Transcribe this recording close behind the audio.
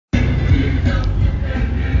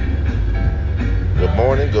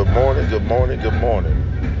morning, good morning, good morning, good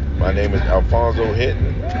morning. My name is Alfonso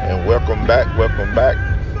Hinton, and welcome back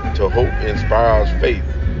to Hope Inspires Faith.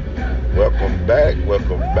 Welcome back,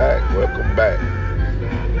 welcome back, welcome back.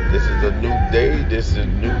 This is a new day, this is a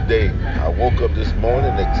new day. I woke up this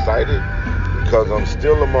morning excited because I'm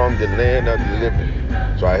still among the land of the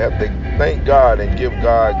living. So I have to thank God and give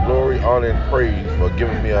God glory, honor, and praise for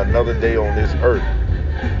giving me another day on this earth.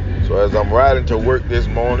 So as I'm riding to work this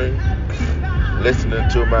morning, listening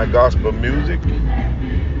to my gospel music,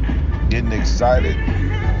 getting excited,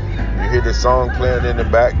 you hear the song playing in the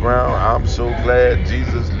background, I'm so glad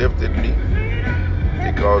Jesus lifted me,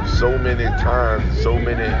 because so many times, so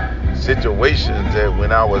many situations that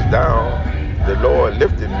when I was down, the Lord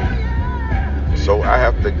lifted me. So I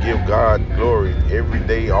have to give God glory every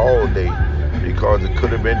day, all day, because it could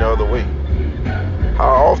have been the other way. How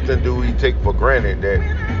often do we take for granted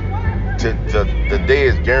that the day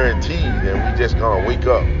is guaranteed and we just gonna wake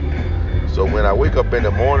up? So when I wake up in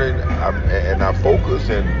the morning and I focus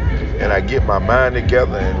and I get my mind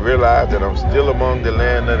together and realize that I'm still among the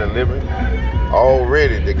land of the living,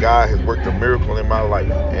 already the God has worked a miracle in my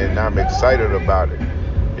life, and I'm excited about it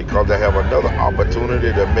because I have another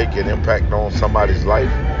opportunity to make an impact on somebody's life.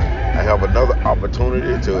 I have another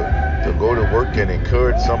opportunity to go to work and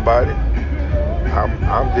encourage somebody.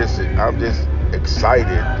 I'm just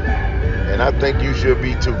excited, and I think you should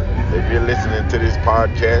be too. If you're listening to this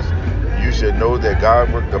podcast, you should know that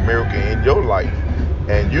God worked a miracle in your life,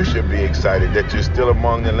 and you should be excited that you're still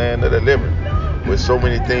among the land of the living. With so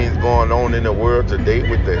many things going on in the world today,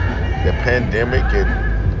 with the pandemic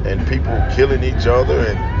and people killing each other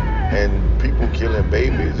and people killing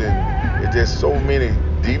babies, and it's just so many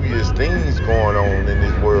devious things going on in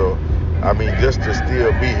this world. I mean, just to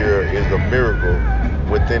still be here is a miracle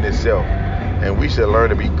within itself, and we should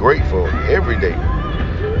learn to be grateful every day.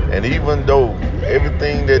 And even though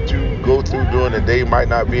everything that you go through during the day might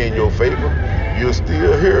not be in your favor, you're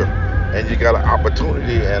still here, and you got an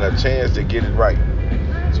opportunity and a chance to get it right.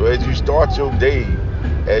 So as you start your day,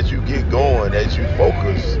 as you get going, as you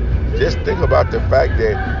focus, just think about the fact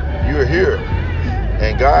that you're here,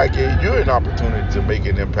 and God gave you an opportunity to make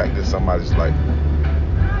an impact in somebody's life.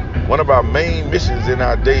 One of our main missions in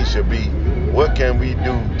our day should be, what can we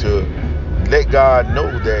do to let God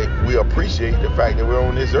know that we appreciate the fact that we're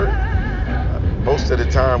on this earth? Most of the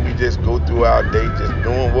time we just go through our day just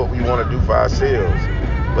doing what we want to do for ourselves.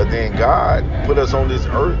 But then God put us on this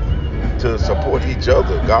earth to support each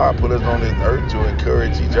other. God put us on this earth to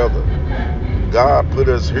encourage each other. God put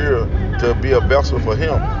us here to be a vessel for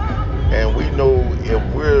Him. And we know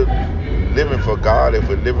if we're living for God, if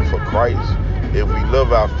we're living for Christ, if we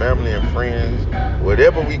love our family and friends,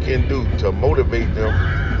 whatever we can do to motivate them,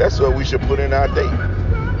 that's what we should put in our day.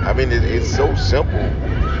 I mean, it's so simple.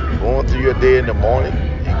 Going through your day in the morning,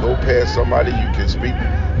 you go past somebody, you can speak,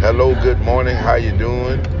 hello, good morning, how you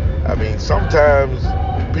doing? I mean, sometimes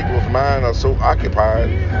people's minds are so occupied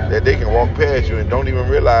that they can walk past you and don't even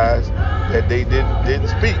realize that they didn't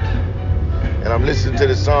speak. And I'm listening to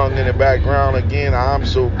the song in the background again, I'm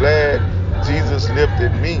so glad Jesus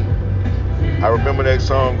lifted me. I remember that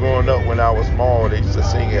song growing up when I was small. They used to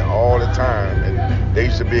sing it all the time, and they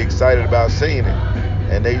used to be excited about singing it,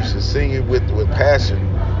 and they used to sing it with passion,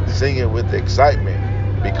 sing it with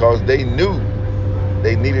excitement, because they knew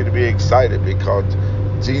they needed to be excited because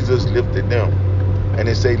Jesus lifted them. And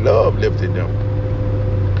they say love lifted them.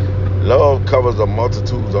 Love covers a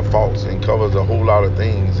multitude of faults and covers a whole lot of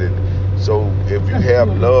things. And so if you have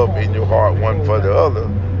love in your heart one for the other,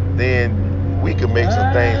 then we can make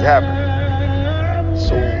some things happen.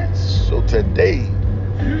 So today,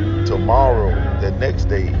 tomorrow, the next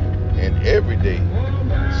day, and every day,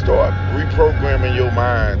 start reprogramming your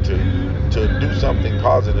mind to do something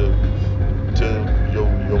positive to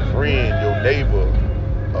your friend, your neighbor,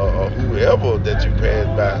 or whoever that you pass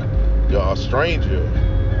by, a stranger.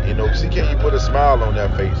 See, can you put a smile on their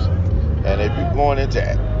face? And if you're going into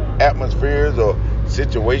atmospheres or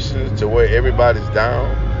situations to where everybody's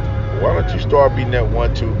down, why don't you start being that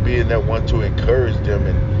one to encourage them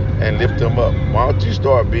and lift them up? Why don't you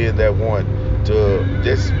start being that one to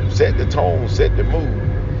just set the tone, set the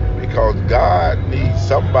mood? Because God needs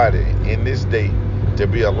somebody in this day to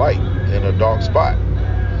be a light in a dark spot.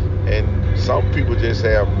 And some people just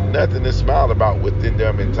have nothing to smile about within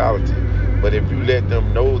their mentality. But if you let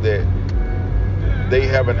them know that they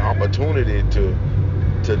have an opportunity to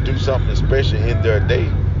do something special in their day,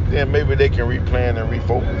 then maybe they can replan and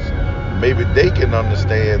refocus. Maybe they can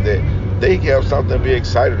understand that they have something to be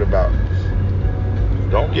excited about.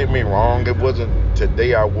 Don't get me wrong, it wasn't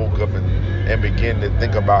today I woke up and began to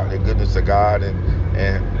think about the goodness of God and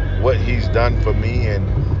what he's done for me and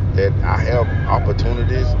that I have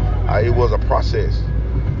opportunities. It was a process.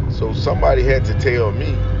 So somebody had to tell me,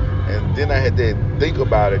 and then I had to think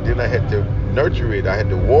about it. Then I had to nurture it. I had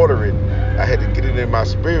to water it. I had to get it in my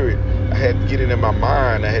spirit. I had to get it in my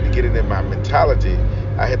mind. I had to get it in my mentality.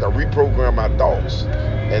 I had to reprogram my thoughts.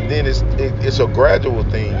 And then it's a gradual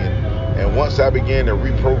thing. And once I began to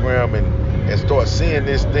reprogram and start seeing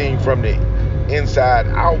this thing from the inside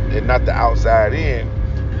out and not the outside in,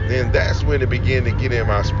 then that's when it began to get in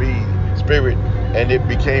my spirit, and it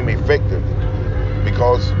became effective.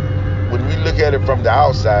 Because when we look at it from the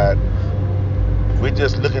outside, we're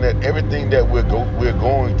just looking at everything that we're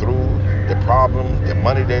going through, the problems, the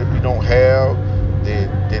money that we don't have,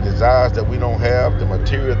 the desires that we don't have, the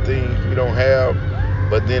material things we don't have.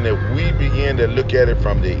 But then if we begin to look at it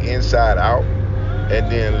from the inside out,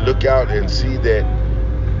 and then look out and see that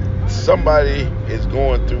somebody is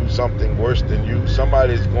going through something worse than you,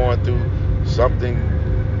 somebody is going through something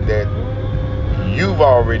that you've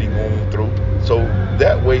already gone through, so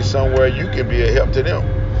that way somewhere you can be a help to them.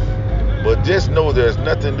 But just know there's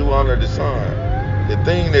nothing new under the sun. The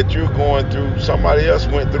thing that you're going through, somebody else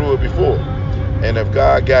went through it before. And if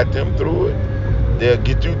God got them through it, they'll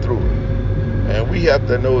get you through it. And we have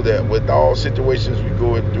to know that with all situations we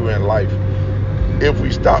go through in life, if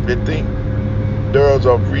we stop to think, there's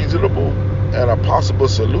a reasonable and a possible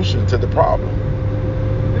solution to the problem.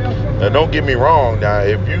 Now don't get me wrong, now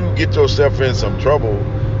if you get yourself in some trouble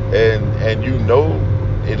and you know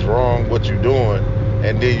it's wrong what you're doing,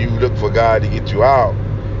 and then you look for God to get you out,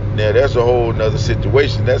 now that's a whole nother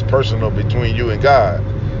situation. That's personal between you and God.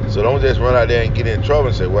 So don't just run out there and get in trouble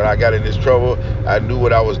and say, well, I got in this trouble, I knew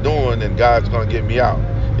what I was doing, and God's going to get me out.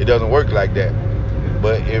 It doesn't work like that.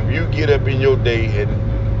 But if you get up in your day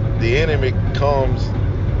and the enemy comes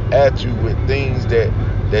at you with things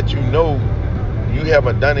that you know you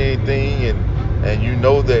haven't done anything, and you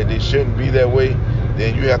know that it shouldn't be that way,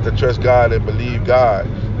 then you have to trust God and believe God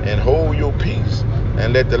and hold your peace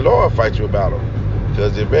and let the Lord fight your battle.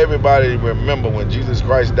 Because if everybody remember when Jesus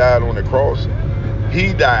Christ died on the cross,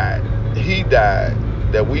 he died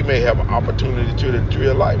that we may have an opportunity to the tree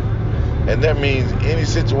of life. And that means any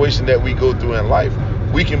situation that we go through in life,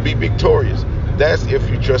 we can be victorious. That's if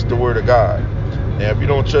you trust the word of God. Now if you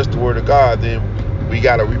don't trust the word of God, then we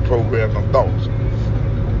got to reprogram some thoughts.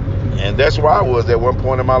 And that's where I was at one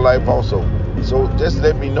point in my life also. So just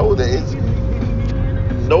let me know that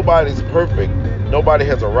nobody's perfect. Nobody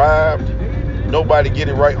has arrived. Nobody get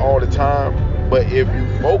it right all the time. But if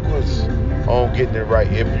you focus on getting it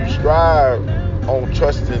right, if you strive on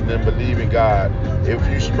trusting and believing God, if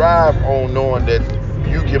you strive on knowing that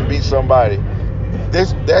you can be somebody,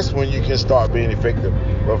 that's when you can start being effective.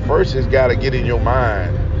 But first it's got to get in your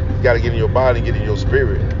mind, it's got to get in your body, get in your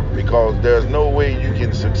spirit, because there's no way you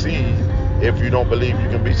can succeed if you don't believe you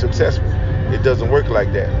can be successful. It doesn't work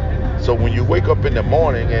like that. So when you wake up in the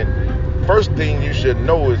morning, and first thing you should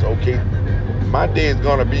know is, okay, my day is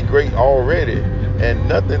going to be great already, and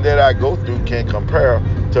nothing that I go through can compare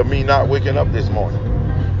to me not waking up this morning.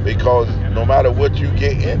 Because no matter what you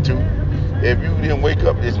get into, if you didn't wake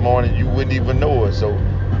up this morning, you wouldn't even know it. So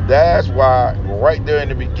that's why right there in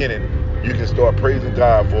the beginning, you can start praising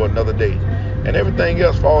God for another day, and everything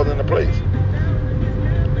else falls into place.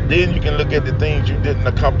 Then you can look at the things you didn't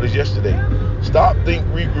accomplish yesterday. Stop, think,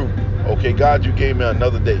 regroup. Okay, God, you gave me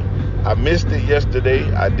another day. I missed it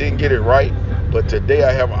yesterday. I didn't get it right, but today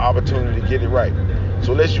I have an opportunity to get it right.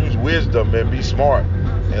 So let's use wisdom and be smart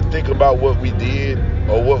and think about what we did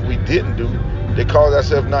or what we didn't do that caused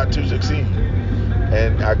ourselves not to succeed.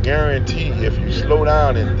 And I guarantee if you slow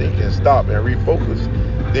down and think and stop and refocus,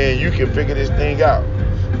 then you can figure this thing out.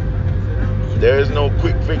 There is no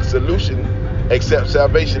quick fix solution except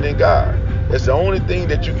salvation in God. That's the only thing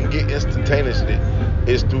that you can get instantaneously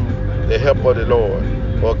is through the help of the Lord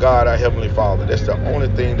or God, our Heavenly Father. That's the only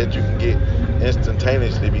thing that you can get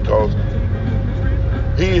instantaneously, because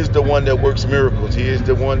He is the one that works miracles. He is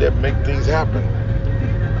the one that makes things happen.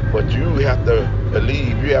 But you have to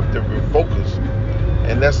believe, you have to refocus.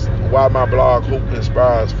 And that's why my blog, Hope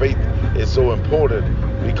Inspires Faith, is so important,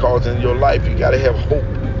 because in your life you got to have hope.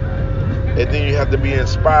 And then you have to be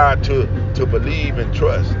inspired to believe and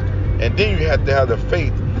trust. And then you have to have the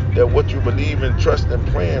faith that what you believe and trust and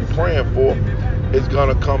praying for is going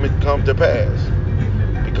to come to pass.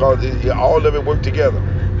 Because all of it work together.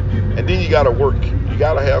 And then you got to work. You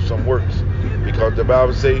got to have some works. Because the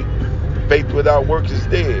Bible says faith without works is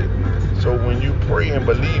dead. So when you pray and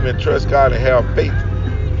believe and trust God and have faith,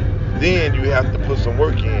 Then you have to put some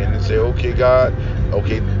work in and say, okay, God,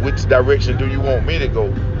 okay, which direction do you want me to go?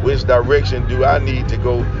 Which direction do I need to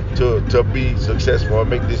go to be successful and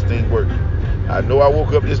make this thing work? I know I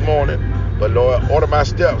woke up this morning, but Lord, order my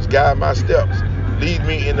steps, guide my steps, lead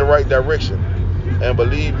me in the right direction. And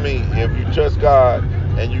believe me, if you trust God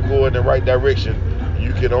and you go in the right direction,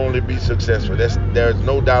 you can only be successful. There's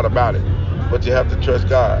no doubt about it. But you have to trust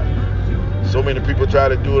God. So many people try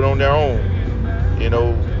to do it on their own.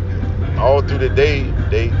 All through the day,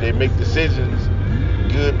 they make decisions,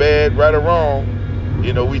 good, bad, right or wrong.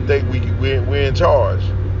 We think we're in charge.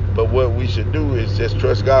 But what we should do is just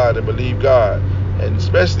trust God and believe God, and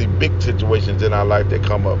especially big situations in our life that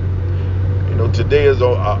come up. Today is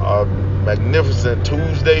a magnificent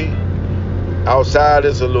Tuesday. Outside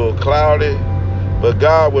it's a little cloudy, but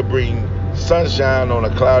God will bring sunshine on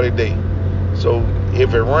a cloudy day. So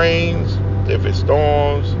if it rains, if it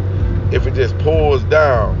storms, if it just pours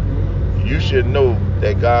down, you should know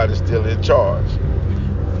that God is still in charge.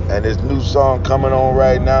 And this new song coming on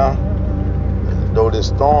right now, though the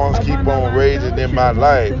storms keep on raging in my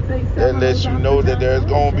life, that lets you know that there's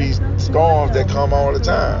going to be storms that come all the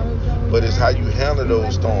time. But it's how you handle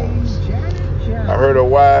those storms. I heard a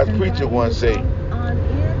wise preacher once say,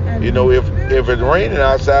 if it's raining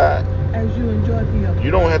outside,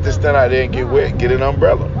 you don't have to stand out there and get wet, get an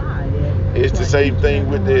umbrella. It's the same thing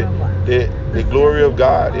with the glory of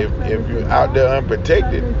God. If you're out there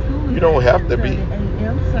unprotected, you don't have to be.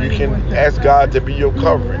 You can ask God to be your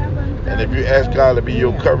covering. And if you ask God to be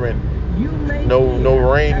your covering, no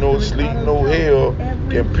rain, no sleet, no hail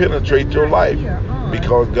can penetrate your life,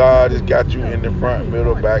 because God has got you in the front,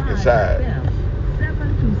 middle, back, and side.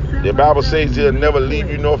 The Bible says He'll never leave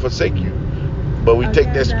you nor forsake you. But we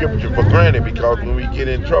take that scripture for granted, because when we get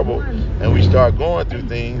in trouble and we start going through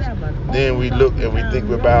things, then we look and we think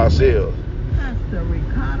we're by ourselves.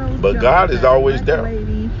 But God is always there.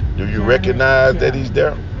 Do you recognize that He's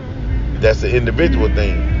there? That's an individual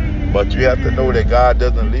thing. But you have to know that God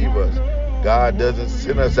doesn't leave us. God doesn't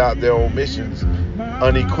send us out there on missions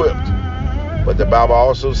unequipped. But the Bible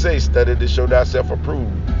also says, study to show thyself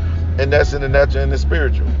approved. And that's in the natural and the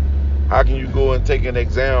spiritual. How can you go and take an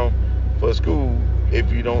exam for school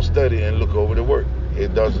if you don't study and look over the work?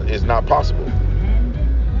 It's not possible.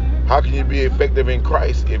 How can you be effective in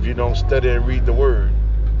Christ if you don't study and read the Word?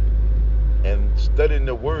 And studying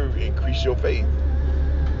the Word increase your faith.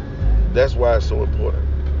 That's why it's so important.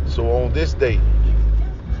 So on this day,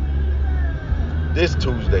 this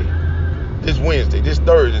Tuesday, this Wednesday, this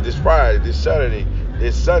Thursday, this Friday, this Saturday,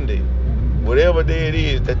 this Sunday, whatever day it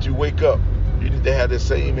is that you wake up, you need to have the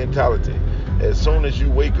same mentality. As soon as you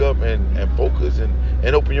wake up and focus and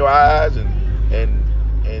open your eyes and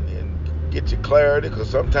get your clarity, because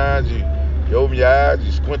sometimes you open your eyes,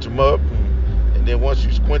 you squint them up, and then once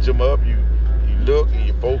you squint them up, you look and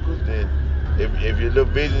you focus. And if you're a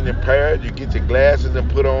little vision impaired, you get your glasses and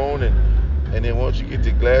put on, and then once you get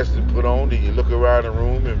your glasses and put on, then you look around the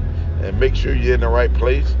room and make sure you're in the right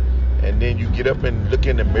place, and then you get up and look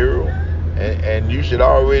in the mirror, and you should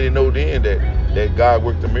already know then that God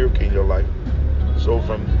worked a miracle in your life. So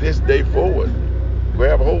from this day forward,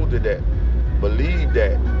 grab hold of that, believe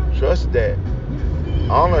that, trust that,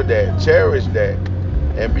 honor that, cherish that,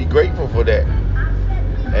 and be grateful for that.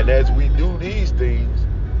 And as we do these things,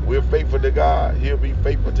 we're faithful to God. He'll be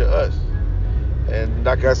faithful to us. And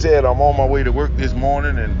like I said, I'm on my way to work this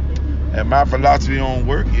morning, and my philosophy on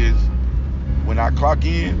work is, when I clock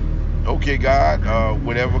in, okay, God,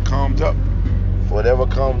 whatever comes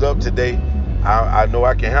up today, I know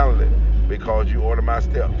I can handle it, because you order my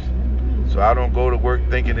steps. So I don't go to work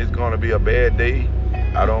thinking it's going to be a bad day.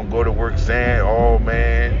 I don't go to work saying, oh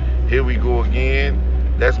man, here we go again.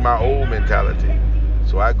 That's my old mentality.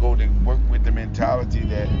 So I go to work with the mentality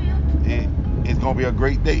that it's going to be a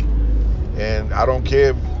great day. And I don't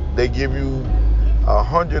care if they give you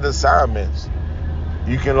 100 assignments.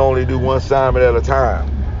 You can only do one assignment at a time.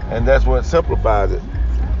 And that's what simplifies it.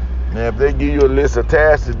 Now, if they give you a list of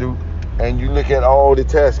tasks to do, and you look at all the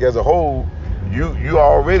tasks as a whole, you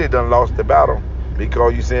already done lost the battle,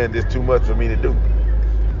 because you're saying there's too much for me to do.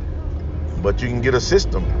 But you can get a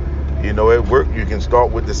system. At work, you can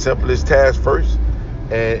start with the simplest task first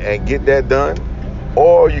and get that done.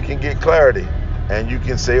 Or you can get clarity, and you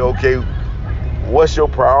can say, okay, what's your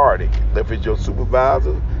priority? If it's your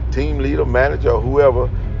supervisor, team leader, manager, or whoever,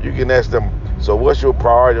 you can ask them, so what's your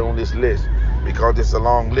priority on this list? Because it's a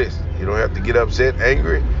long list. You don't have to get upset,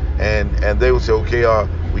 angry, and they will say, okay,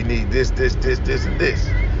 we need this, and this.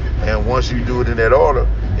 And once you do it in that order,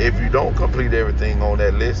 if you don't complete everything on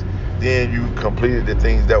that list, then you completed the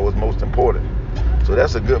things that was most important. So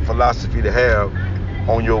that's a good philosophy to have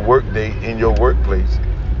on your work day in your workplace.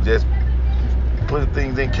 Just putting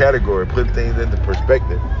things in category, putting things into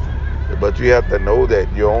perspective. But you have to know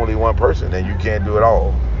that you're only one person and you can't do it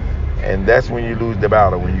all. And that's when you lose the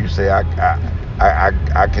battle. When you say I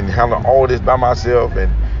can handle all this by myself,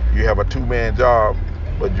 and you have a two-man job,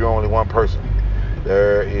 but you're only one person.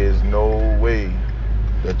 There is no way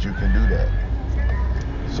that you can do that.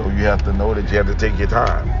 So you have to know that you have to take your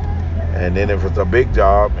time. And then if it's a big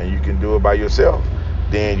job and you can do it by yourself,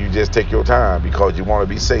 then you just take your time because you want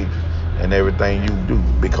to be safe in everything you do.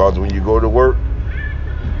 Because when you go to work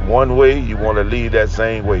one way, you want to leave that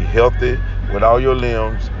same way, healthy with all your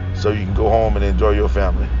limbs, so you can go home and enjoy your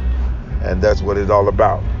family. And that's what it's all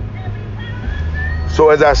about. So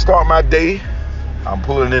as I start my day, I'm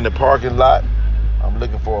pulling in the parking lot. I'm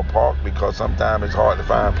looking for a park because sometimes it's hard to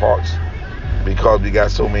find parks because we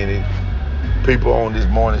got so many people on this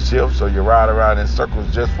morning shift. So you ride around in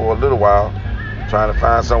circles just for a little while trying to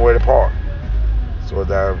find somewhere to park. So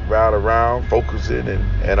as I ride around, focusing,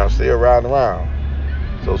 and I'm still riding around.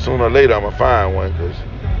 So sooner or later I'm going to find one because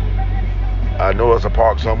I know it's a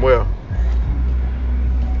park somewhere.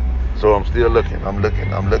 So I'm still looking. I'm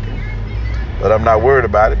looking. But I'm not worried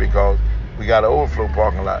about it because we got an overflow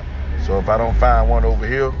parking lot. So if I don't find one over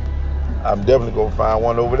here, I'm definitely going to find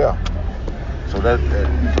one over there. So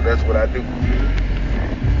that's what I do.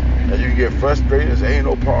 And you get frustrated and say, ain't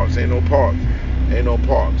no parks. I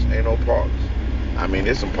mean,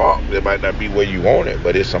 there's some parks. It might not be where you want it,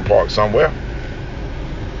 but there's some parks somewhere.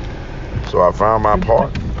 So I found my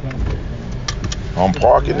park. I'm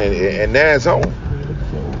parking, and now it's on.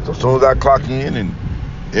 So as soon as I clock in, and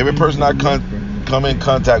every person I come in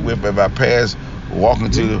contact with, if I pass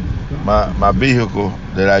walking to my vehicle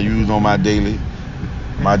that I use on my daily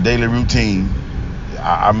routine,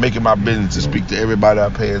 I'm making my business to speak to everybody I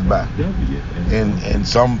pass by. And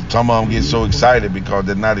some of them get so excited because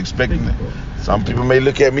they're not expecting it. Some people may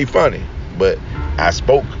look at me funny, but I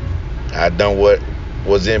spoke. I done what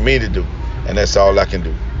was in me to do, and that's all I can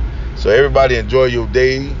do. So everybody enjoy your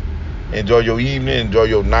day, enjoy your evening, enjoy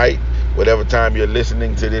your night, whatever time you're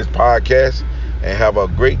listening to this podcast, and have a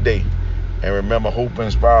great day. And remember, hope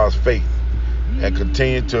inspires faith. And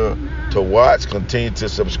continue to watch, continue to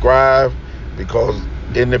subscribe, because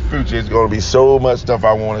in the future it's going to be so much stuff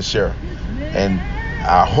I want to share. And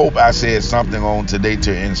I hope I said something on today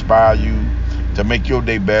to inspire you, to make your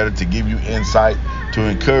day better, to give you insight, to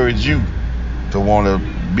encourage you to want to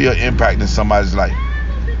be an impact in somebody's life.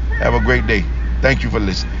 Have a great day. Thank you for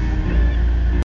listening.